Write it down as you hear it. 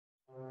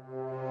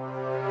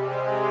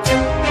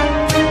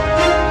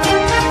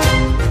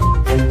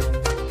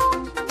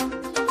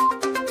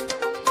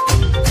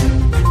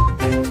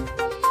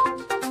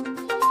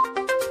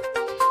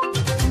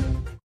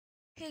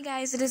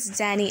guys, it is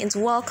Dani'i and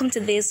welcome to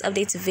this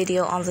updated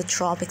video on the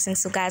tropics. And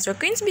so guys, we're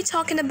going to be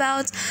talking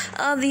about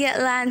the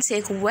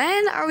Atlantic.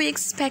 When are we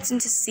expecting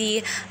to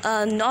see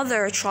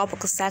another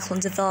tropical cyclone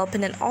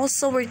developing? And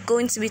also we're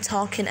going to be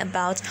talking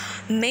about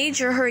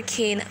major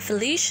Hurricane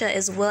Felicia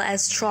as well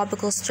as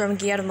tropical storm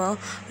Guillermo,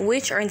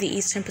 which are in the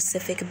eastern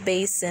Pacific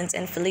basins.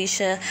 And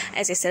Felicia,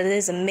 as I said, it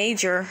is a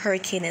major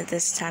hurricane at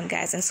this time,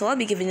 guys, and so I'll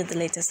be giving you the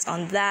latest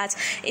on that.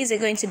 Is it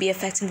going to be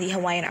affecting the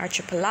Hawaiian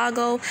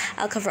archipelago?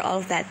 I'll cover all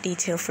of that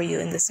detail for you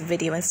in this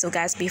video. And so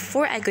guys,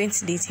 before I go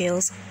into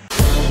details,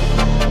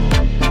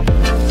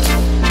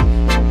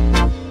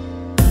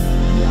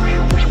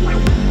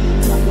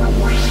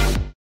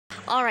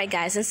 alright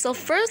guys, and so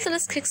first let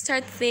us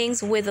kickstart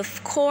things with,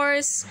 of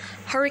course,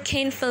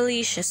 Hurricane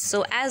Felicia.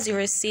 So as you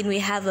were seeing, we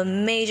have a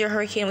major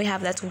hurricane. We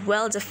have that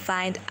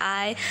well-defined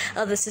eye.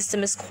 The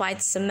system is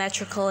quite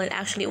symmetrical, and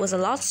actually it was a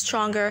lot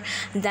stronger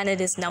than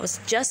it is now. It's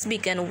just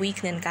begun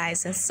weakening,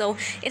 guys, and so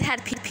it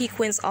had peak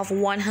winds of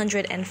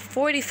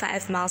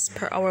 145 miles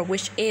per hour,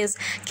 which is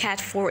Cat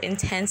 4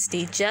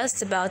 intensity,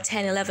 just about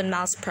 10-11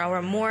 miles per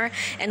hour more,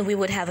 and we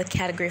would have a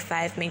Category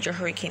 5 major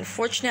hurricane.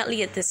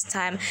 Fortunately, at this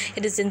time,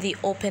 it is in the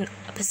open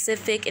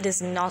Pacific. It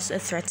is not a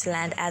threat to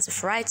land as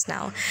of right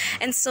now.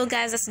 And so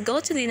guys, let's go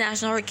to the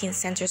National Hurricane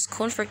Center's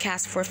cone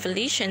forecast for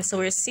Felicia. And so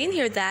we're seeing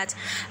here that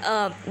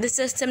the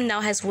system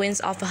now has winds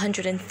of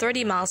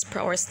 130 miles per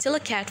hour, still a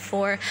Cat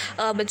 4,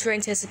 but we're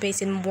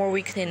anticipating more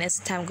weakening as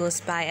time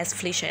goes by, as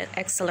Felicia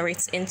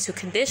accelerates into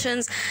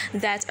conditions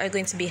that are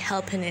going to be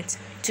helping it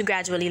to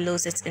gradually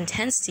lose its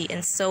intensity.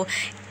 And so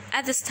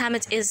at this time,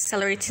 it is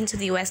accelerating to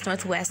the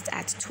west-northwest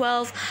at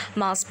 12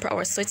 miles per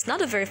hour. So it's not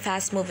a very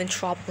fast-moving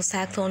tropical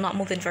cyclone, not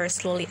moving very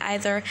slowly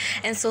either.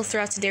 And so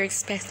throughout today, we're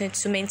expecting it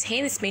to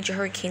maintain its major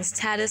hurricane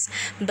status.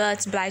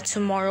 But by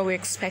tomorrow, we're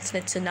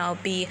expecting it to now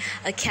be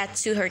a Cat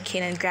 2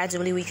 hurricane and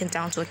gradually weaken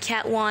down to a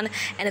Cat 1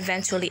 and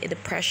eventually a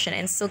depression.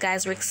 And so,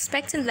 guys, we're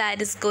expecting that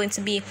it is going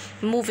to be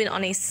moving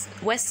on a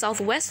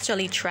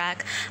west-southwesterly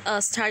track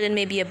starting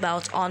maybe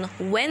about on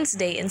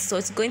Wednesday. And so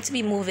it's going to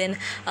be moving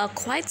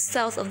quite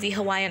south of the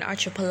Hawaiian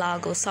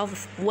archipelago,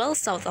 well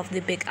south of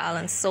the Big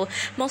Islands. So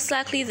most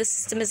likely the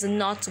system is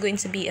not going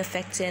to be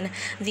affecting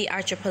the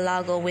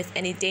archipelago with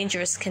any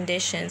dangerous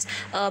conditions.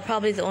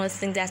 Probably the only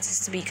thing that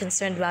is to be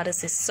concerned about is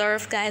the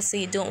surf, guys. So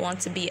you don't want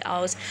to be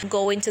out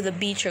going to the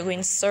beach or going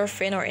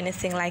surfing or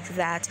anything like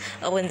that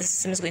when the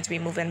system is going to be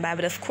moving by.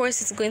 But of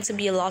course, it's going to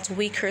be a lot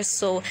weaker,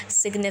 so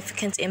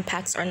significant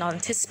impacts are not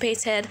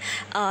anticipated.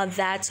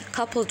 That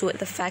coupled with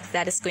the fact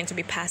that it's going to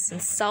be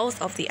passing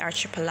south of the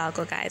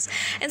archipelago, guys.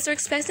 And so we're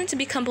expecting to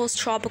become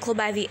post-tropical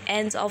by the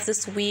end of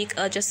this week,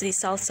 just to the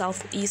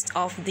southeast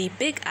of the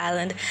Big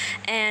Island,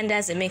 and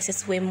as it makes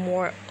its way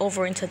more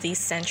over into the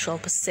central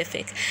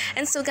Pacific.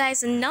 And so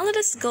guys, now let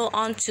us go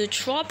on to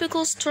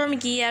tropical storm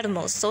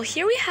Guillermo. So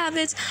here we have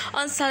it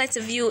on satellite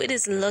view. It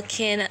is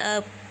looking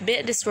a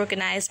bit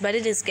disorganized, but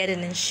it is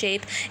getting in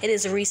shape. It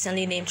is a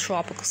recently named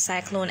tropical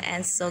cyclone.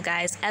 And so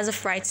guys, as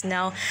of right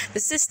now, the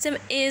system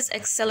is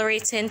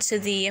accelerating to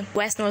the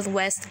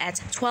west-northwest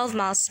at 12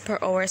 miles per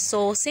hour,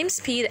 so same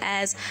speed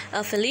as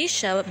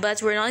Felicia,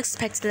 but we're not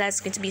expecting that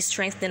it's going to be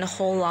strengthened a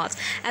whole lot.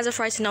 As of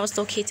right now, it's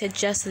located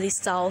just to the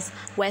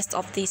southwest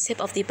of the tip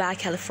of the Baja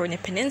California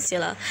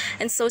Peninsula,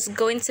 and so it's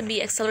going to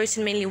be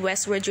accelerating mainly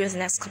westward during the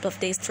next couple of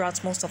days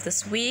throughout most of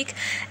this week,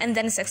 and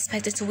then it's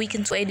expected to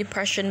weaken to a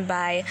depression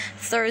by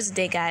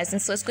Thursday, guys. And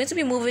so it's going to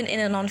be moving in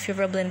an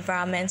unfavorable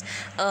environment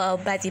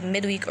by the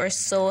midweek or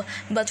so,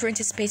 but we're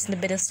anticipating a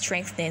bit of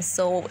strengthening.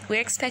 So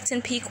we're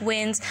expecting peak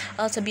winds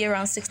to be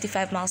around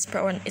 65 miles per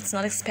hour, and it's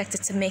not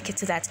expected to make it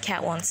to that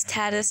Cat 1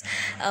 status,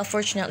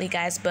 fortunately,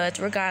 guys, but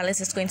regardless,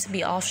 it's going to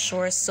be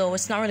offshore, so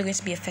it's not really going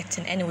to be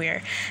affecting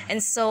anywhere.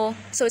 And so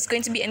it's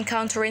going to be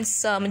encountering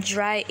some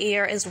dry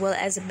air as well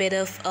as a bit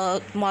of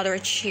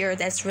moderate shear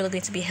that's really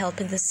going to be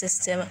helping the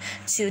system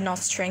to not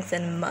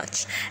strengthen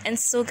much. And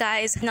so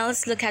guys, now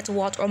let's look at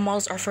what our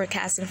models are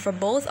forecasting for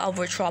both of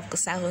our tropical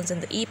cyclones in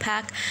the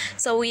EPAC.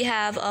 So we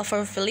have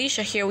for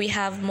Felicia here, we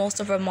have most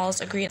of our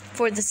models agreeing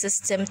for the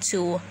system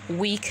to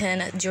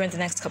weaken during the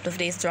next couple of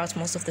days throughout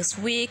most of this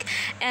week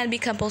and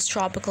become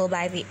post-tropical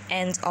by the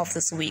end of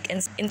this week.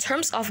 And in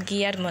terms of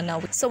Guillermo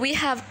now, so we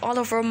have all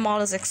of our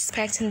models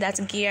expecting that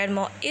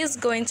Guillermo is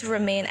going to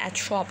remain at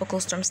tropical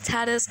storm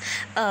status,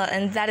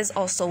 and that is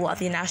also what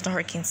the National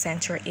Hurricane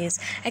Center is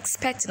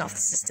expecting of the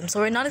system. So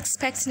we're not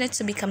expecting it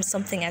to become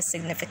something as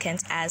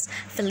significant as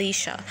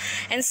Felicia.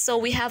 And so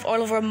we have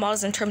all of our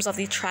models in terms of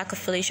the track of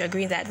Felicia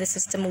agreeing that the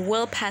system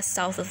will pass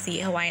south of the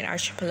Hawaiian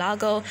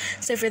archipelago.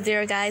 So if you're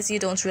there, guys, you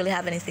don't really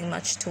have anything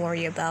much to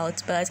worry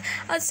about, but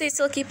I'd say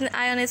still keep an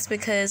eye on it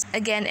because because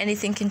again,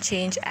 anything can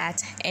change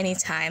at any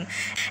time.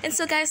 And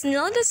so guys,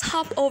 now let's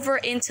hop over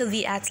into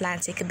the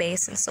Atlantic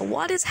basin. So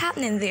what is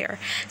happening there?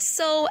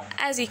 So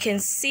as you can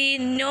see,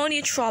 no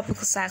new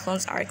tropical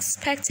cyclones are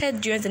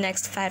expected during the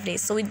next 5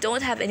 days. So we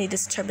don't have any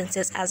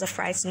disturbances as of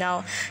right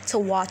now to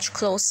watch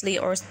closely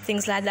or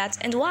things like that.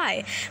 And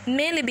why?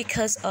 Mainly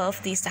because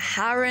of the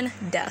Saharan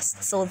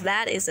dust. So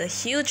that is a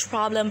huge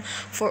problem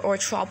for our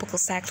tropical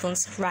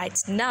cyclones right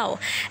now.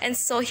 And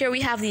so here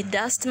we have the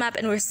dust map,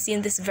 and we're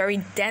seeing this very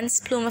dense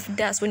plume of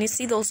dust. When you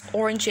see those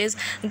oranges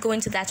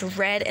going to that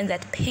red and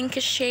that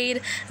pinkish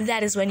shade,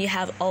 that is when you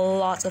have a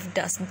lot of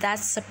dust. That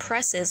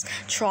suppresses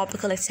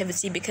tropical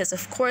activity because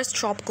of course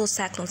tropical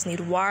cyclones need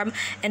warm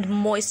and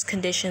moist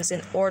conditions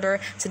in order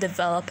to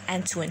develop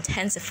and to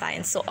intensify.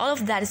 And so all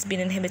of that is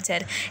being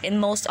inhibited in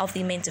most of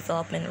the main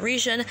development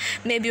region.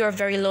 Maybe your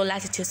very low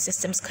latitude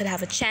systems could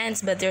have a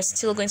chance, but they're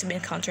still going to be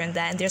encountering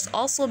that. And there's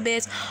also a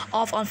bit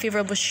of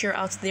unfavorable shear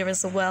out there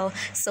as well.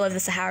 So if the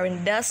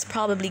Saharan dust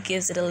probably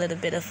gives it a little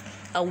bit of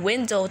a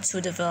window to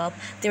develop,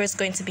 there is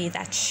going to be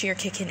that shear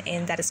kicking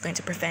in that is going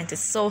to prevent it.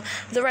 So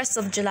the rest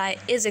of July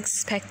is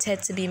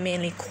expected to be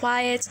mainly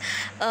quiet,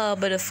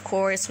 but of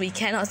course we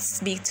cannot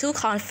be too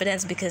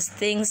confident because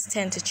things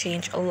tend to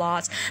change a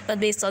lot.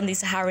 But based on the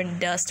Saharan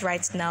dust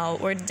right now,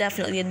 we're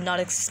definitely not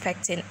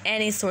expecting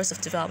any source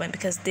of development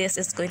because this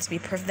is going to be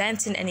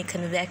preventing any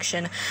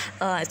convection.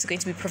 It's going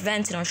to be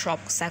preventing our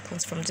tropical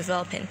cyclones from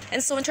developing.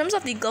 And so in terms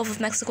of the Gulf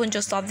of Mexico and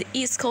just off the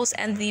east coast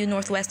and the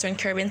northwestern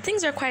Caribbean,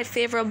 things are quite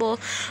favorable.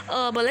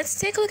 But let's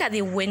take a look at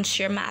the wind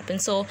shear map.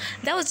 And so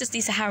that was just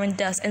the Saharan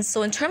dust. And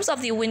so in terms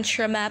of the wind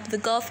shear map, the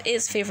Gulf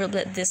is favorable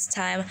at this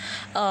time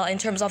in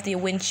terms of the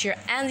wind shear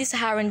and the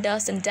Saharan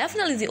dust, and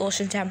definitely the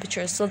ocean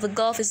temperatures. So the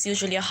Gulf is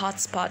usually a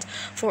hot spot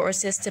for our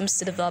systems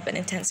to develop and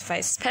intensify,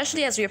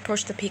 especially as we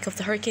approach the peak of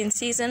the hurricane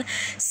season.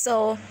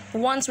 So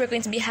once we're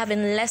going to be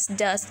having less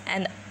dust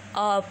and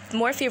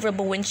more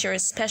favorable wind shear,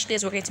 especially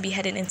as we're going to be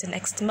heading into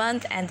next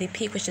month and the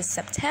peak, which is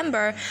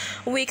September,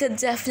 we could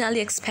definitely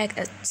expect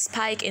a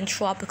spike in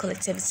tropical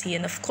activity.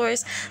 And of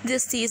course,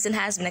 this season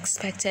has been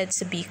expected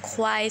to be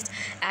quite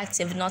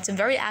active, not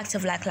very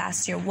active like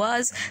last year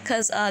was,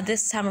 because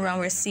this time around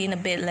we're seeing a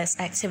bit less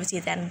activity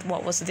than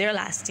what was there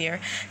last year.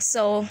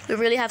 So we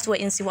really have to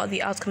wait and see what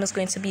the outcome is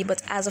going to be.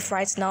 But as of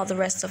right now, the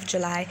rest of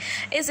July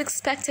is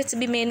expected to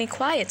be mainly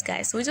quiet,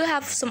 guys. We do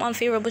have some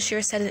unfavorable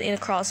shear setting in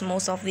across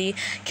most of the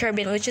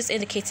Caribbean, which is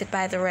indicated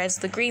by the reds.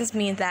 The greens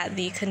mean that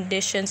the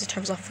conditions in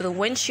terms of the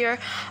wind shear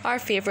are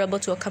favorable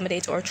to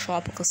accommodate our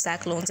tropical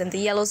cyclones, and the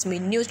yellows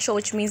mean neutral,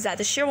 which means that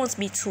the shear won't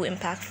be too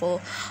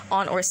impactful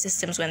on our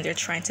systems when they're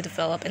trying to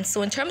develop. And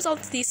so in terms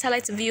of the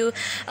satellite view,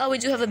 we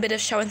do have a bit of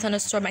shower and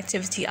thunderstorm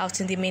activity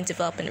out in the main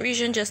development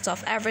region just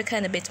off Africa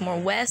and a bit more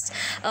west,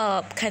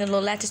 kind of low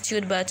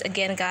latitude. But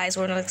again, guys,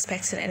 we're not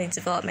expecting any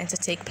development to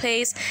take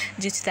place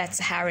due to that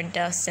Saharan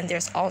dust, and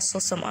there's also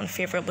some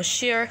unfavorable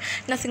shear.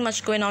 Nothing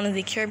much going on in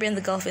the Caribbean.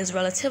 The Gulf is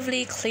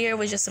relatively clear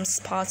with just some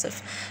spots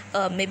of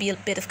maybe a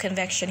bit of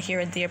convection here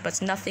and there,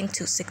 but nothing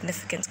too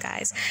significant,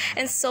 guys.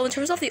 And so in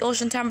terms of the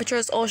ocean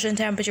temperatures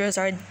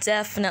are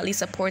definitely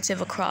supportive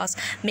across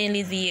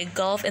mainly the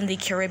Gulf and the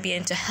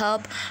Caribbean to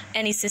help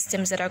any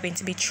systems that are going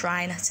to be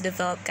trying to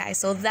develop, guys.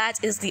 So that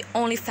is the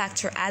only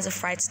factor as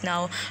of right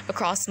now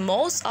across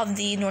most of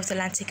the North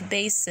Atlantic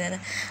basin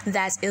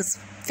that is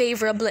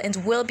favorable and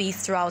will be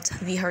throughout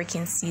the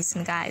hurricane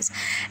season, guys.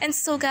 And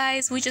so,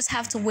 guys, we just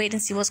have to wait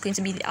and see what's going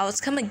to be the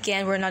outcome.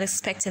 Again, we're not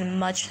expecting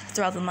much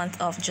throughout the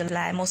month of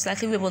July. Most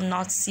likely we will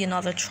not see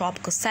another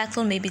tropical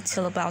cyclone maybe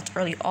till about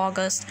early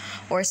August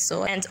or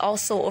so. And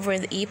also over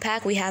in the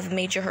EPAC, we have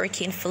major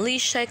Hurricane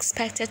Felicia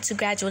expected to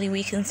gradually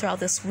weaken throughout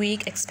this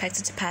week,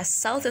 expected to pass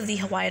south of the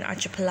Hawaiian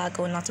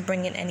archipelago, not to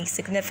bring in any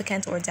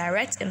significant or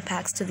direct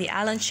impacts to the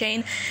island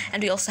chain.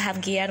 And we also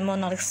have Guillermo,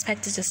 not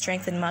expected to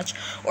strengthen much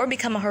or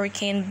become a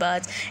hurricane,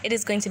 but it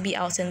is going to be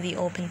out in the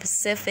open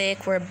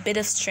Pacific, where a bit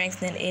of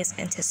strengthening is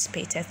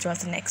anticipated throughout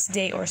the next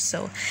day or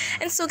so.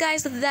 And so,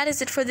 guys, that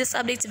is it for this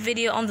update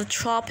video on the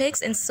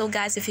tropics. And so,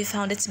 guys, if you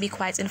found it to be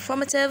quite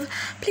informative,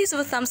 please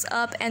leave a thumbs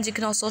up, and you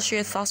can also share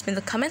your thoughts in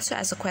the comments or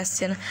ask a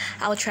question.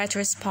 I will try to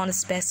respond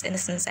as best and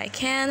as soon as I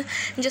can.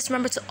 And just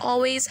remember to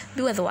always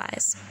be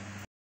weatherwise.